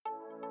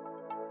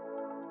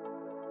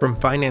From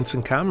Finance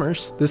and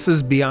Commerce, this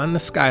is Beyond the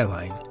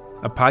Skyline,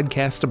 a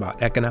podcast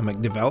about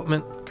economic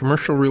development,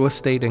 commercial real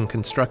estate, and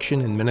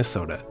construction in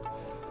Minnesota.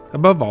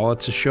 Above all,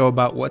 it's a show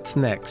about what's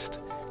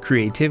next,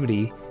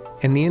 creativity,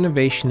 and the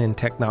innovation and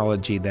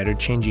technology that are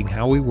changing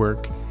how we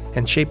work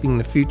and shaping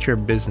the future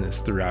of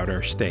business throughout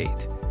our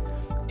state.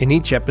 In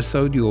each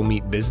episode, you will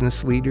meet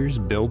business leaders,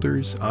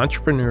 builders,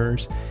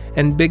 entrepreneurs,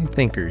 and big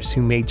thinkers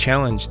who may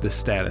challenge the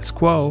status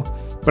quo,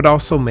 but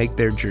also make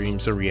their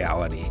dreams a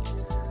reality.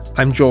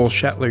 I'm Joel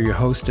Shetler, your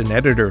host and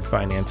editor of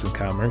Finance and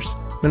Commerce,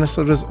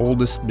 Minnesota's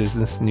oldest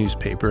business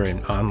newspaper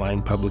and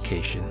online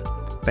publication.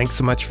 Thanks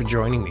so much for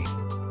joining me.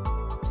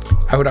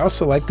 I would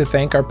also like to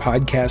thank our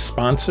podcast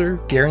sponsor,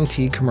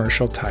 Guarantee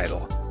Commercial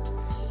Title.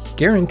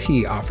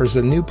 Guarantee offers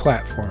a new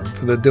platform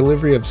for the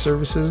delivery of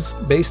services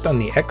based on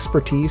the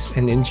expertise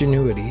and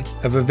ingenuity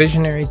of a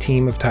visionary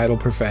team of title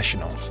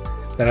professionals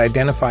that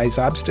identifies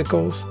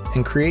obstacles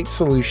and creates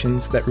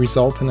solutions that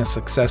result in a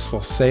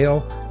successful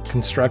sale,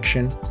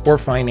 construction, or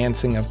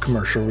financing of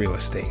commercial real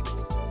estate.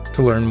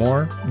 To learn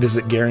more,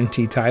 visit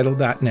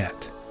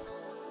guaranteetitle.net.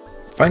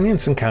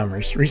 Finance and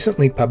Commerce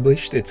recently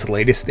published its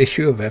latest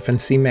issue of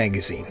F&C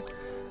Magazine,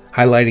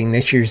 highlighting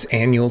this year's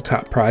annual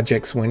Top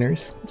Projects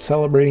winners,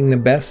 celebrating the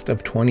best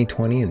of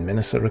 2020 in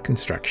Minnesota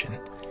construction.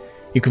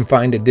 You can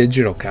find a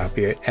digital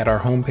copy at our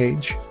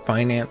homepage,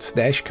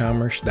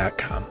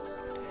 finance-commerce.com.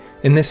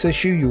 In this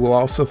issue, you will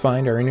also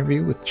find our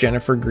interview with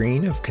Jennifer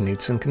Green of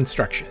Knutson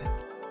Construction.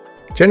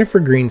 Jennifer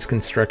Green's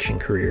construction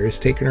career has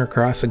taken her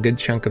across a good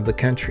chunk of the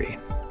country.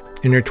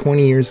 In her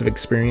 20 years of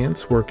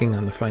experience working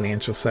on the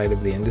financial side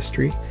of the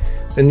industry,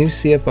 the new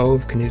CFO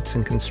of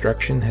Knutson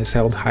Construction has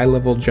held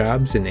high-level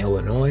jobs in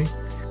Illinois,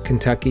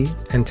 Kentucky,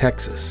 and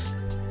Texas.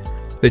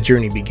 The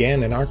journey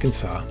began in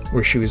Arkansas,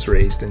 where she was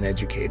raised and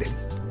educated.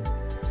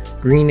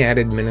 Green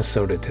added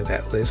Minnesota to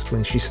that list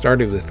when she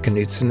started with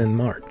Knutson in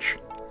March.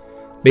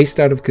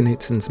 Based out of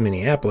Knutson's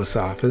Minneapolis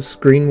office,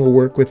 Green will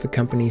work with the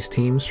company's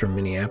teams from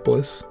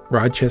Minneapolis,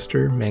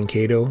 Rochester,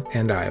 Mankato,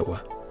 and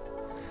Iowa.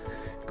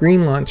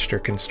 Green launched her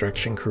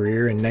construction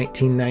career in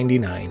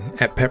 1999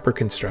 at Pepper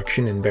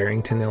Construction in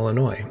Barrington,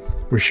 Illinois,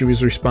 where she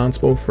was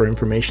responsible for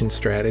information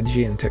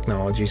strategy and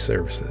technology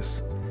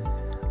services.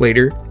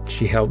 Later,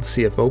 she held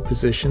CFO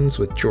positions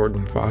with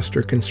Jordan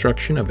Foster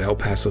Construction of El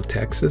Paso,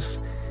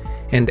 Texas,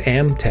 and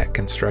Amtech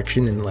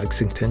Construction in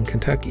Lexington,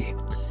 Kentucky.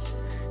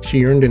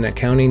 She earned an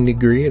accounting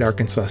degree at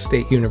Arkansas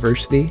State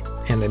University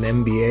and an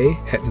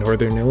MBA at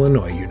Northern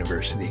Illinois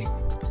University.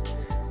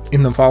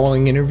 In the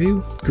following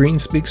interview, Green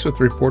speaks with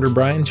reporter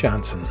Brian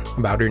Johnson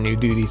about her new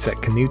duties at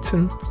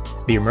Knutson,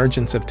 the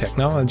emergence of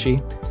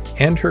technology,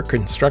 and her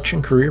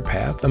construction career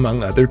path,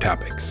 among other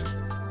topics.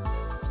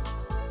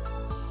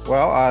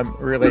 Well, I'm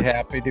really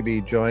happy to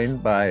be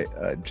joined by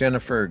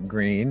Jennifer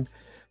Green,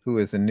 who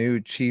is a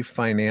new Chief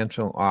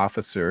Financial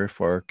Officer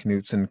for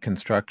Knutson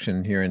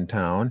Construction here in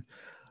town.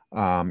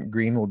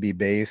 Green will be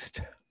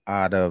based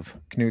out of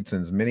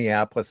Knutson's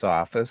Minneapolis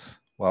office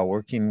while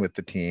working with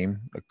the team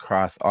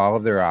across all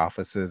of their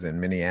offices in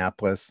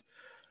Minneapolis,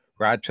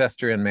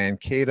 Rochester and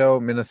Mankato,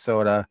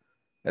 Minnesota,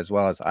 as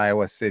well as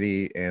Iowa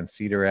City and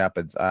Cedar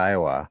Rapids,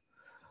 Iowa.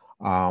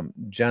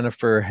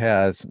 Jennifer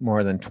has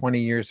more than 20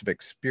 years of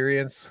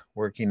experience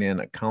working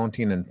in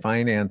accounting and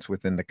finance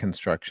within the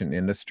construction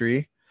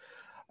industry.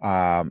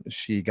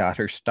 She got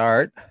her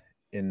start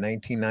in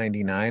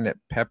 1999 at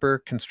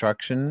Pepper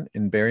Construction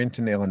in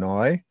Barrington,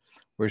 Illinois,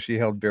 where she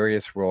held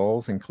various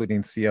roles,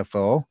 including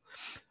CFO.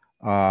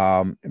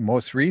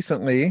 Most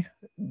recently,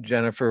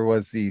 Jennifer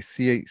was the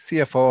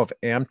CFO of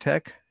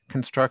Amtech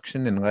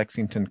Construction in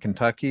Lexington,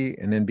 Kentucky,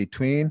 and in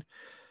between,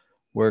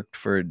 worked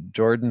for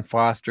Jordan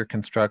Foster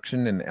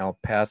Construction in El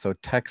Paso,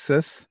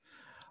 Texas.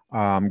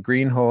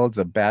 Green holds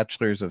a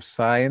Bachelor's of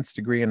Science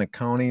degree in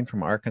accounting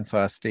from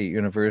Arkansas State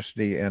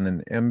University and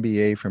an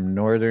MBA from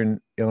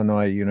Northern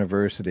Illinois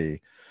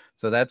University.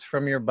 So that's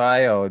from your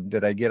bio.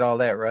 Did I get all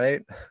that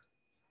right?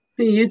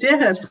 You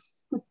did.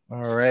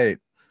 All right.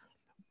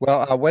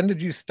 Well, when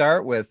did you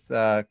start with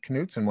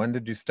Knutson? When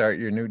did you start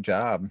your new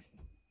job?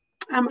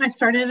 I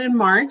started in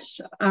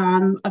March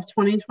of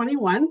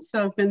 2021,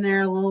 so I've been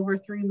there a little over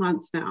 3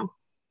 months now.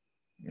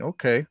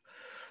 Okay.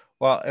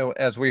 Well,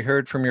 as we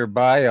heard from your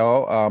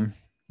bio,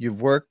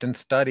 you've worked and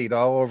studied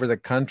all over the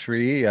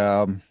country,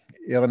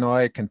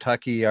 Illinois,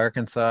 Kentucky,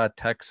 Arkansas,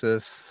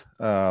 Texas,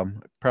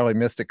 probably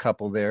missed a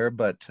couple there,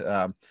 but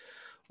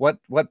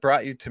what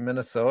brought you to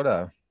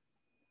Minnesota?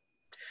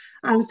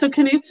 So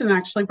Knutson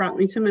actually brought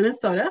me to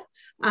Minnesota,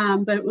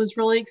 but was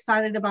really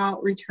excited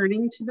about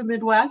returning to the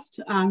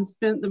Midwest.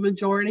 Spent the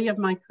majority of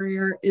my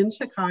career in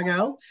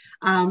Chicago,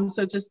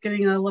 so just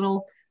getting a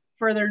little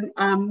further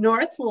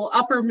north, a little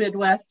upper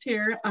Midwest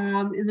here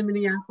in the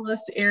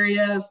Minneapolis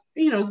areas,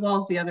 as well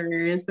as the other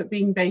areas, but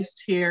being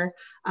based here,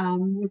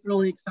 was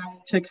really excited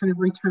to kind of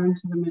return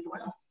to the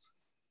Midwest.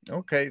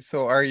 Okay,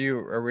 so are you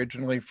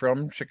originally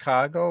from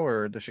Chicago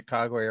or the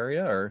Chicago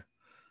area, or?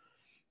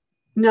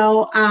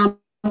 No,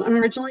 I'm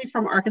originally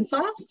from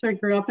Arkansas, so I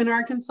grew up in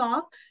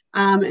Arkansas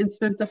and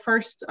spent the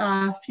first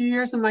few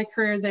years of my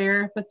career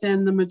there, but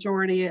then the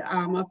majority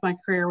of my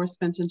career was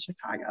spent in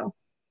Chicago.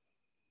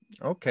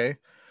 Okay.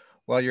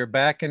 Well, you're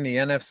back in the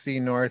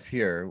NFC North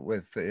here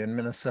in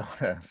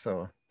Minnesota,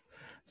 so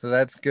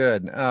that's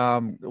good.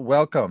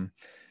 Welcome.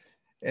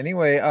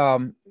 Anyway,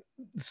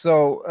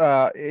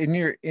 so in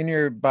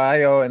your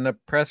bio and the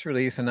press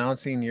release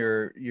announcing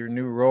your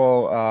new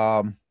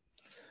role,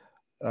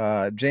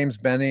 James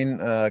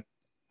Benning,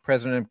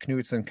 President of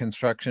Knutson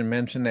Construction,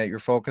 mentioned that your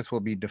focus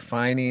will be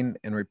defining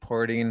and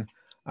reporting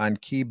on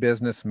key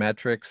business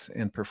metrics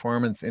and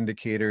performance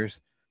indicators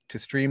to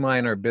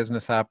streamline our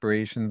business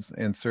operations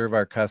and serve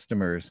our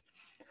customers.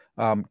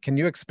 Can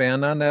you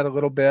expand on that a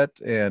little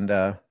bit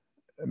and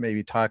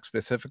maybe talk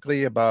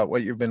specifically about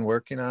what you've been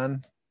working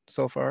on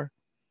so far?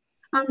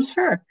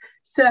 Sure.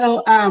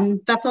 So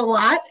that's a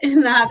lot in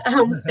that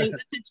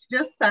statement that you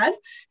just said.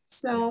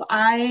 So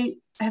I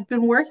have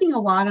been working a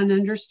lot on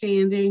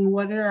understanding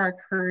what are our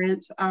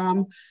current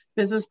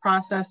business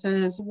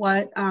processes,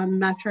 what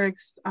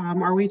metrics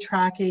are we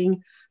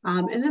tracking,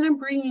 and then I'm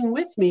bringing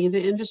with me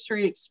the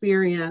industry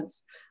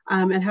experience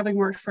and having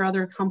worked for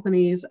other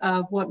companies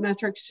of what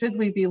metrics should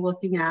we be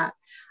looking at.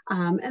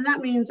 And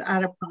that means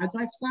at a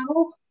project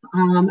level,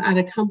 at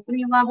a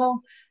company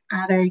level,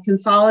 at a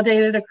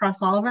consolidated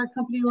across all of our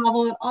company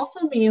level. It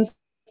also means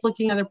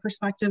looking at a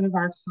perspective of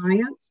our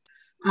clients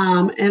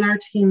and our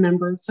team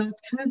members. So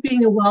it's kind of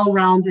being a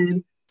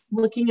well-rounded,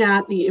 looking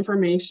at the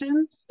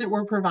information that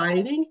we're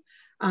providing.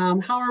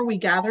 How are we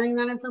gathering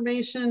that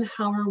information?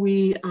 How are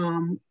we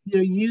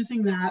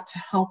using that to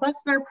help us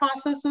in our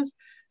processes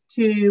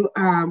to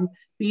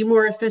be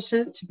more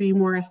efficient, to be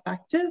more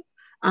effective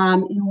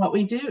in what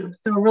we do?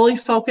 So we're really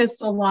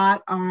focused a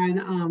lot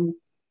on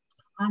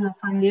the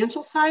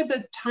financial side,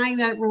 but tying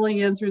that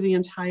really in through the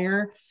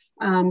entire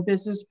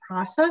business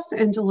process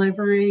and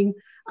delivering,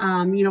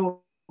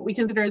 what we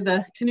consider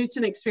the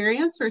Knutson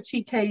experience, or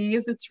TKE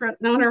as it's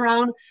known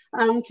around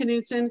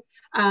Knutson,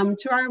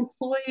 to our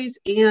employees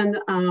and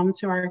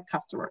to our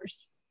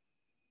customers.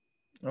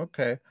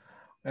 Okay.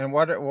 And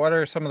what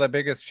are some of the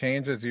biggest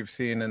changes you've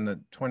seen in the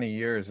 20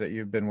 years that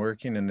you've been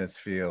working in this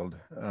field?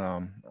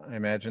 I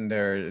imagine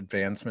there are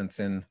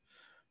advancements in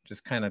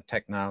just kind of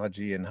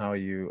technology and how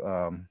you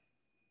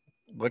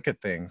look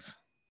at things.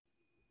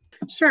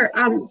 Sure.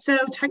 So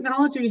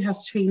technology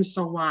has changed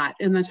a lot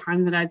in the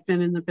time that I've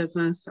been in the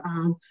business,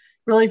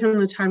 really from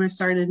the time I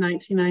started in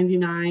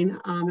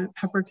 1999 at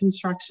Pepper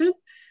Construction.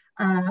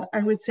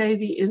 I would say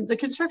the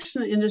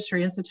construction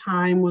industry at the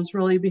time was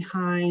really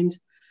behind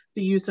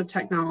the use of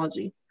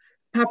technology.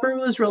 Pepper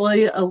was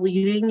really a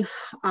leading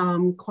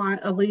company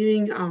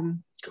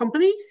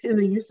in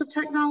the use of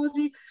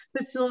technology,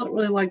 but still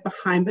really like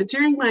behind. But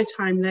during my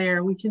time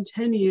there, we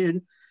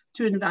continued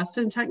to invest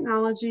in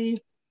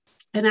technology,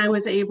 and I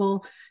was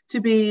able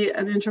to be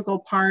an integral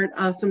part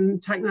of some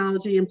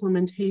technology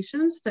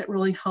implementations that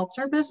really helped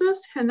our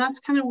business. And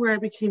that's kind of where I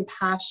became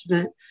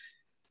passionate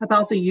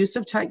about the use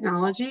of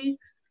technology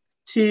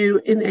to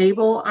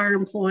enable our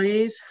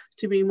employees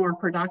to be more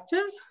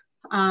productive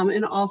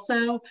and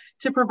also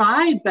to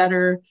provide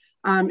better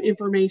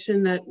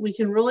information that we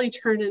can really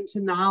turn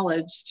into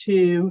knowledge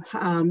to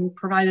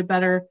provide a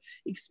better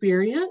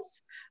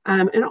experience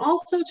and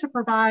also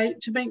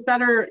to make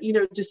better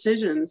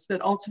decisions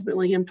that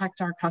ultimately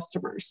impact our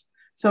customers.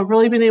 So I've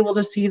really been able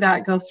to see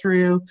that go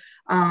through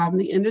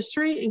the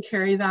industry and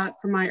carry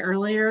that from my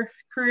earlier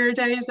career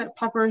days at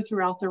Pepper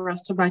throughout the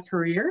rest of my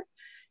career.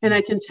 And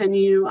I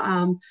continue,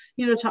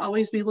 to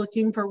always be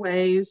looking for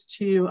ways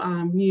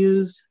to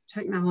use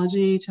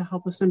technology to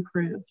help us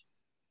improve.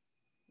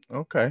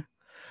 Okay.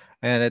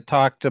 And it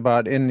talked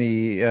about in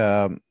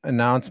the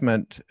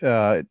announcement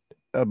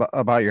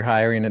about your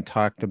hiring, it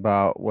talked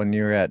about when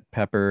you were at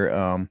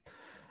Pepper,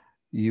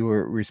 you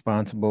were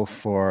responsible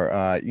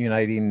for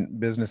uniting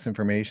business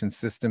information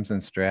systems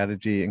and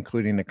strategy,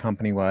 including the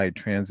company-wide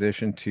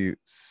transition to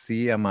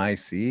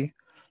CMIC,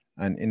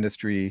 an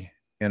industry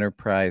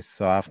enterprise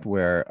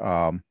software.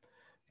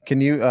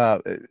 Can you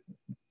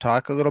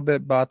talk a little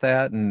bit about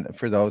that, and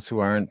for those who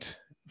aren't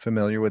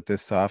familiar with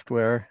this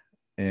software,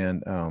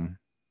 and kind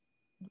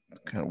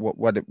of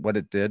what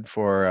it did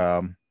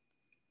for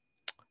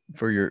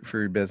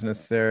your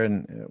business there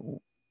and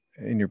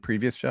in your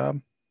previous job?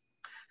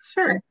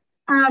 Sure.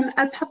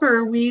 At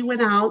Pepper, we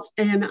went out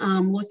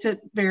and looked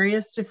at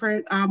various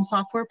different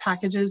software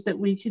packages that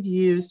we could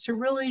use to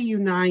really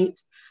unite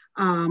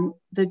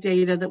the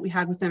data that we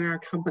had within our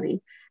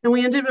company. And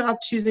we ended up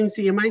choosing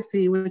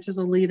CMIC, which is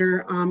a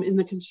leader in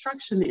the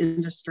construction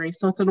industry.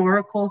 So it's an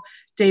Oracle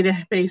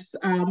database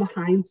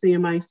behind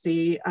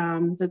CMIC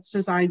that's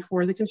designed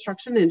for the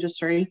construction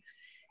industry.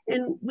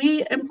 And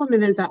we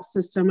implemented that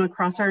system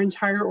across our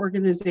entire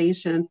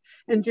organization.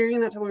 And during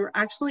that time, we were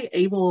actually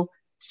able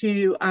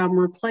to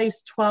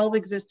replace 12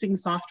 existing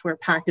software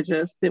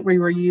packages that we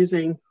were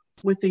using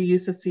with the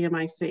use of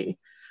CMIC.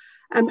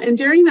 And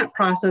during that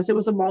process, it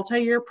was a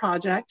multi-year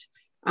project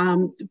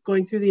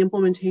going through the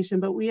implementation,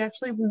 but we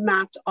actually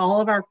mapped all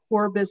of our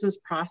core business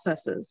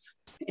processes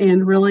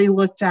and really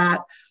looked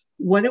at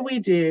what do we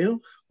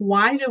do,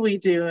 why do we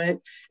do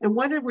it, and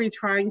what are we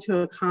trying to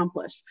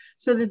accomplish,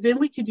 so that then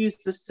we could use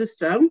the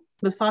system,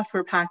 the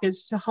software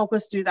package, to help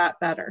us do that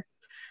better.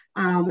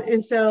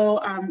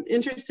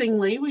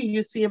 Interestingly, we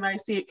use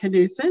CMIC at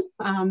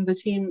Knutson. The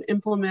team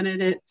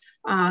implemented it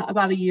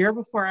about a year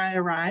before I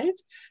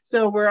arrived.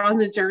 So we're on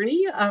the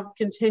journey of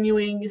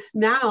continuing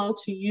now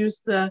to use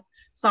the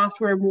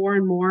software more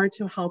and more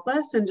to help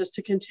us, and just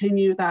to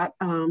continue that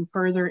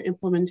further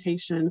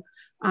implementation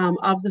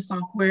of the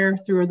software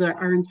through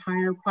our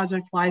entire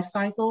project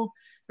lifecycle,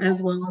 as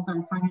well as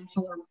our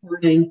financial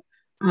reporting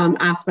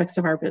aspects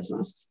of our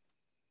business.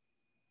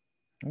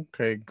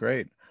 Okay,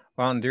 great.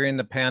 Well, and during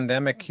the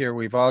pandemic here,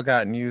 we've all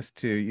gotten used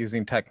to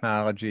using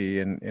technology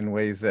in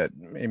ways that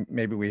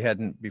maybe we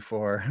hadn't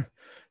before,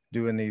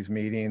 doing these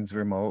meetings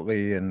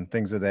remotely and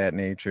things of that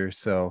nature.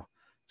 So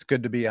it's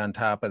good to be on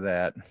top of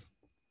that.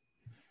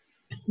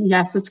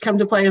 Yes, it's come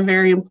to play a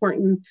very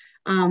important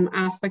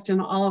aspect in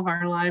all of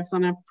our lives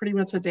on a pretty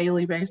much a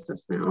daily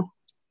basis now.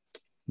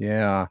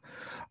 Yeah.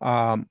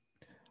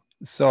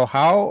 So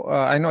how,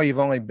 I know you've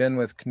only been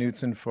with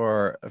Knutson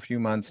for a few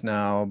months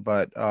now,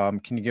 but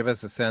can you give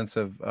us a sense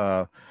of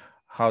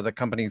how the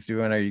company's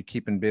doing? Are you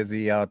keeping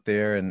busy out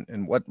there,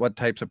 and what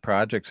types of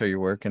projects are you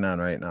working on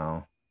right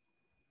now?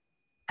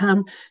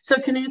 So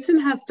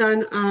Knutson has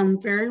done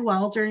very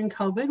well during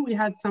COVID. We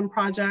had some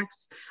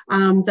projects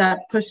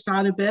that pushed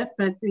out a bit,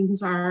 but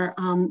things are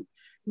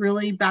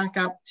really back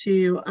up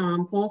to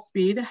full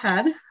speed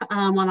ahead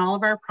on all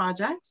of our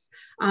projects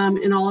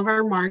in all of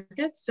our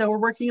markets. So we're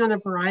working on a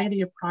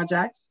variety of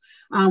projects.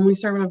 We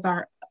serve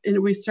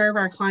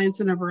our clients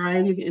in a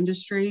variety of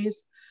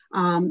industries,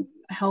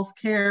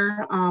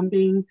 healthcare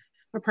being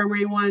a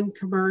primary one,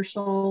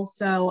 commercial.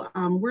 So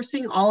we're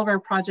seeing all of our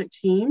project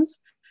teams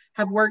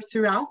have worked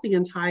throughout the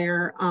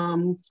entire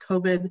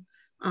COVID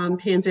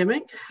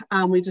pandemic.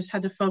 We just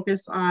had to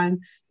focus on,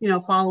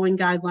 following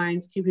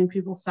guidelines, keeping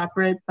people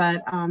separate.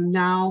 But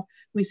now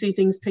we see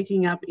things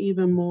picking up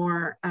even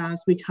more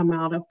as we come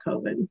out of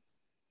COVID.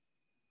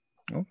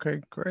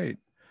 Okay, great.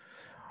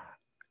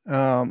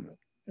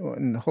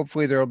 And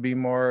hopefully there will be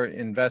more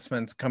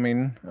investments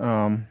coming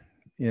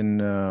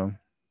in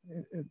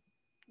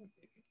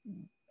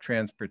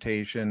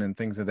transportation and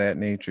things of that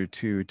nature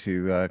too,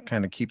 to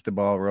kind of keep the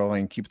ball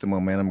rolling, keep the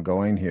momentum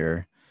going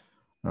here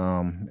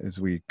as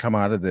we come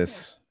out of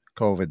this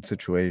COVID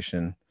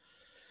situation.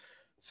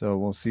 So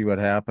we'll see what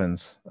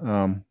happens.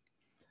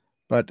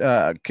 But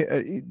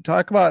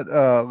talk about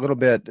a little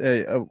bit,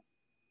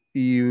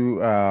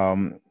 you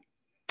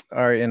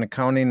are in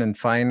accounting and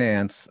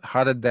finance.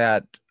 How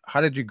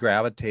did you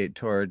gravitate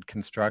toward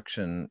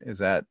construction? Is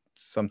that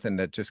something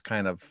that just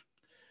kind of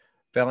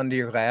fell into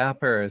your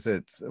lap, or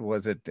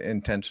was it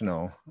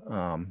intentional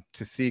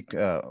to seek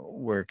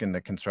work in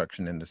the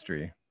construction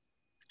industry?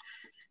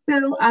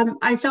 So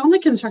I found the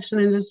construction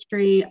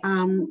industry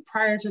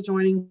prior to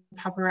joining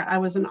Pepper. I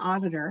was an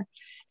auditor,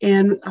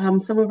 and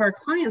some of our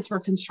clients were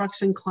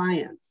construction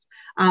clients.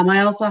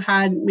 I also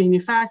had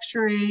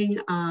manufacturing,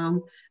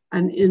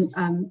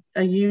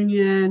 a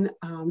union,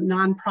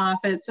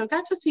 nonprofit. So I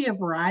got to see a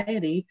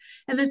variety.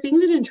 And the thing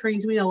that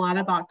intrigued me a lot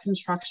about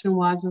construction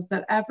was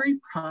that every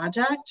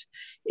project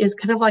is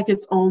kind of like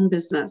its own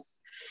business.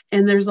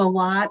 And there's a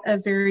lot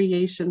of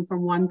variation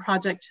from one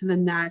project to the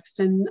next.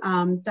 And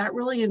that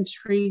really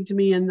intrigued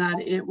me, in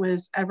that it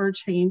was ever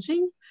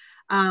changing,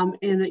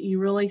 and that you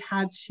really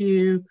had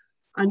to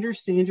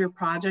understand your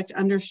project,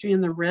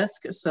 understand the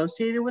risk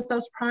associated with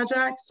those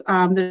projects,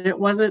 that it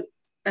wasn't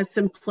as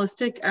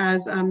simplistic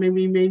as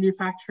maybe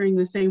manufacturing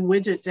the same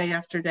widget day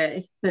after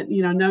day, that,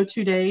 no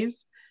 2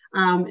 days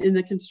in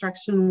the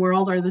construction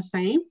world are the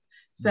same.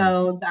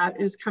 So that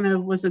is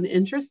was an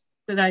interest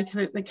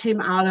that came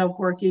out of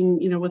working,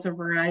 with a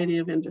variety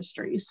of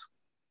industries.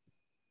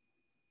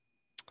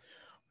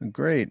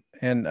 Great.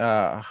 And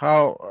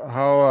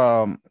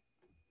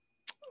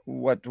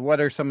what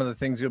are some of the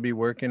things you'll be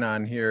working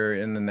on here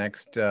in the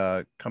next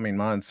coming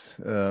months?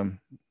 Are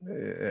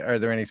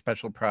there any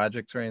special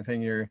projects or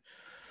anything you're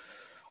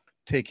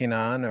taking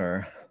on,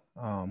 or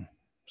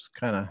just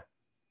kind of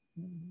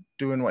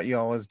doing what you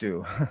always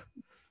do?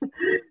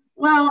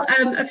 Well,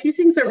 a few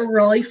things that we're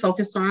really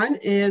focused on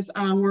is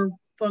we're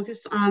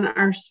focused on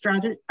our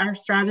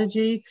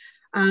strategy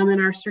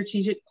and our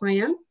strategic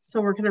plan.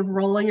 So we're kind of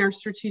rolling our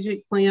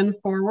strategic plan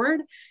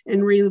forward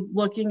and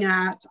looking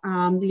at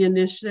the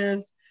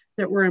initiatives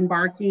that we're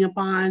embarking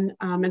upon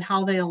and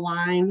how they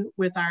align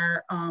with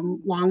our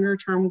longer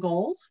term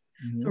goals.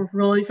 Mm-hmm. So we're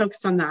really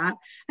focused on that.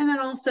 And then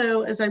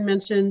also, as I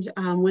mentioned,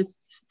 with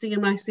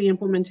CMIC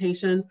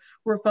implementation,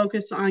 we're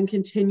focused on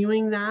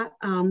continuing that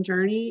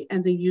journey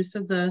and the use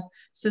of the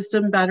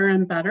system better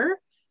and better.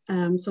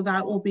 So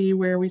that will be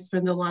where we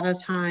spend a lot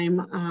of time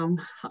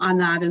on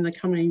that in the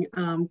coming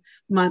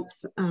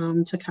months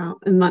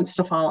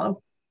to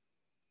follow.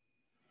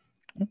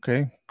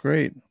 Okay,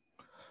 great.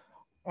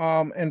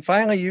 And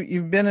finally,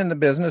 you've been in the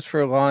business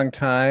for a long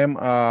time.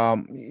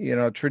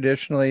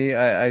 Traditionally,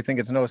 I think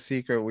it's no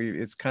secret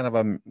it's kind of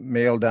a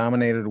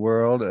male-dominated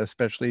world,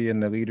 especially in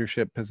the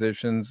leadership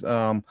positions.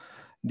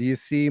 Do you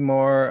see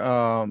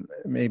more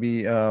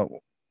maybe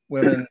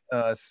women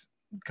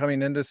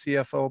coming into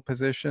CFO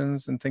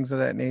positions and things of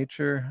that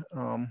nature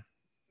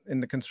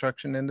in the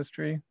construction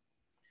industry?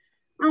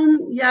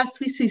 Yes,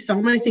 we see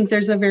some. I think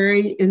there's a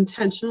very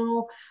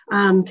intentional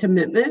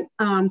commitment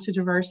to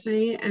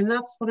diversity. And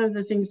that's one of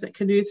the things that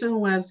Knutson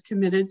was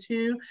committed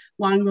to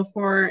long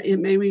before it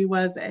maybe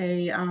was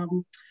a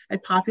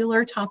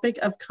popular topic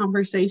of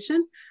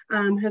conversation,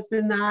 has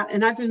been that.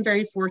 And I've been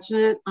very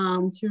fortunate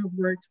to have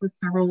worked with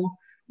several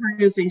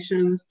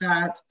organizations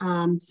that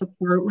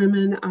support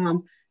women.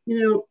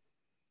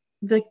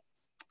 The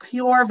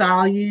core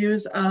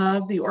values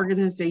of the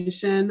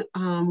organization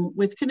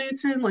with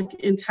Knutson, like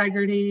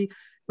integrity,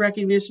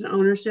 recognition,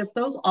 ownership,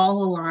 those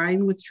all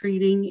align with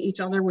treating each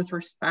other with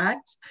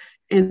respect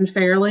and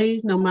fairly,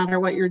 no matter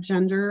what your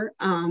gender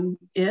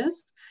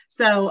is.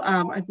 So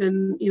I've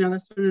been,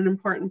 that's been an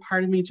important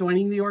part of me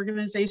joining the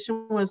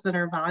organization, was that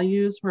our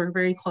values were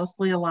very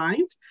closely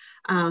aligned.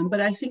 But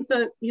I think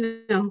that,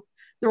 the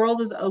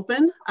world is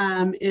open.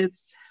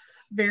 It's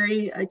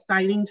very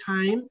exciting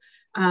time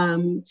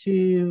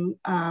to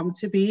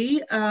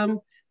be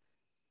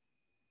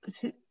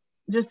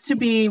just to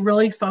be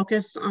really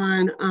focused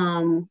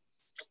on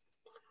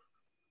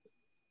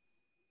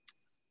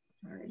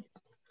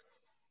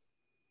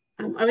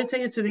I would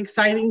say it's an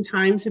exciting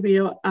time to be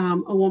a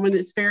woman.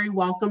 It's very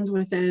welcomed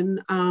within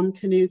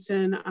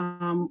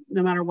Knutson,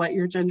 no matter what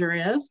your gender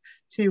is,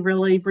 to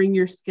really bring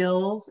your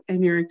skills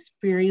and your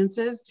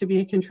experiences to be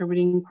a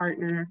contributing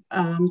partner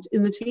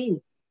in the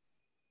team.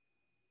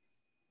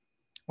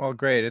 Well,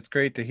 great. It's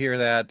great to hear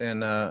that.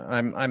 And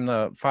I'm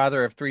the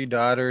father of 3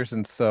 daughters.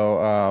 And so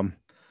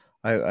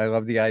I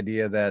love the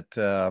idea that,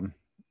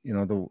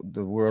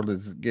 the world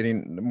is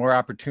getting more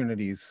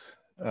opportunities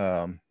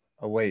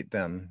await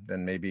them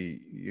than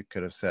maybe you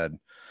could have said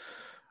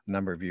a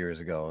number of years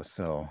ago.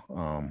 So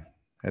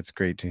that's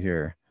great to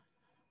hear.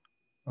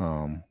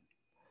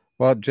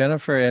 Well,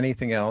 Jennifer,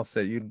 anything else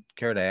that you'd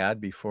care to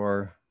add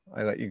before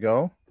I let you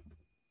go?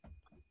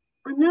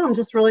 No, I'm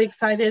just really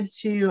excited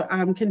to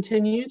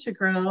continue to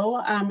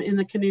grow in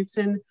the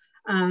Knutson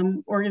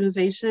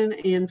organization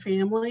and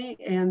family,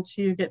 and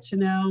to get to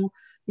know,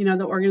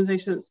 the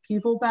organization's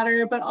people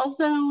better, but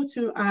also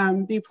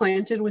to be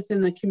planted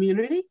within the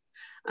community.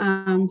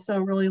 So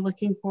really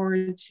looking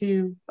forward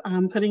to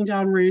putting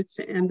down roots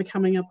and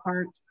becoming a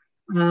part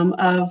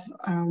of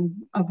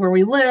where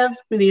we live,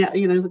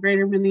 the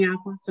greater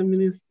Minneapolis and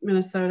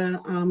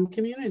Minnesota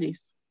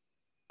communities.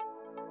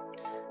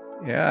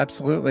 Yeah,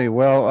 absolutely.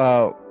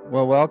 Well,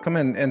 welcome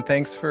and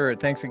thanks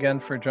again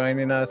for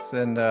joining us,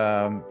 and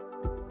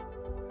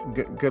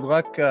good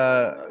luck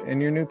in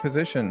your new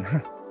position.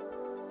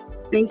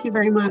 Thank you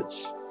very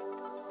much.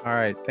 All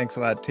right. Thanks a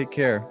lot. Take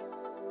care.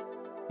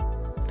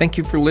 Thank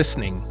you for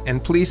listening,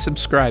 and please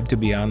subscribe to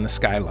Beyond the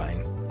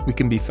Skyline. We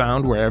can be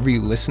found wherever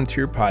you listen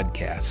to your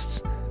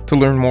podcasts. To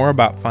learn more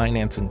about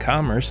finance and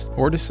commerce,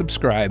 or to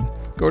subscribe,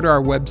 go to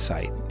our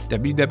website,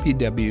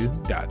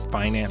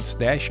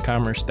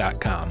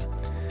 www.finance-commerce.com.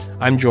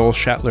 I'm Joel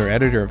Shetler,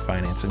 editor of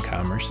Finance and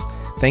Commerce.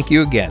 Thank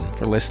you again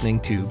for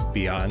listening to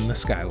Beyond the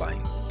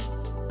Skyline.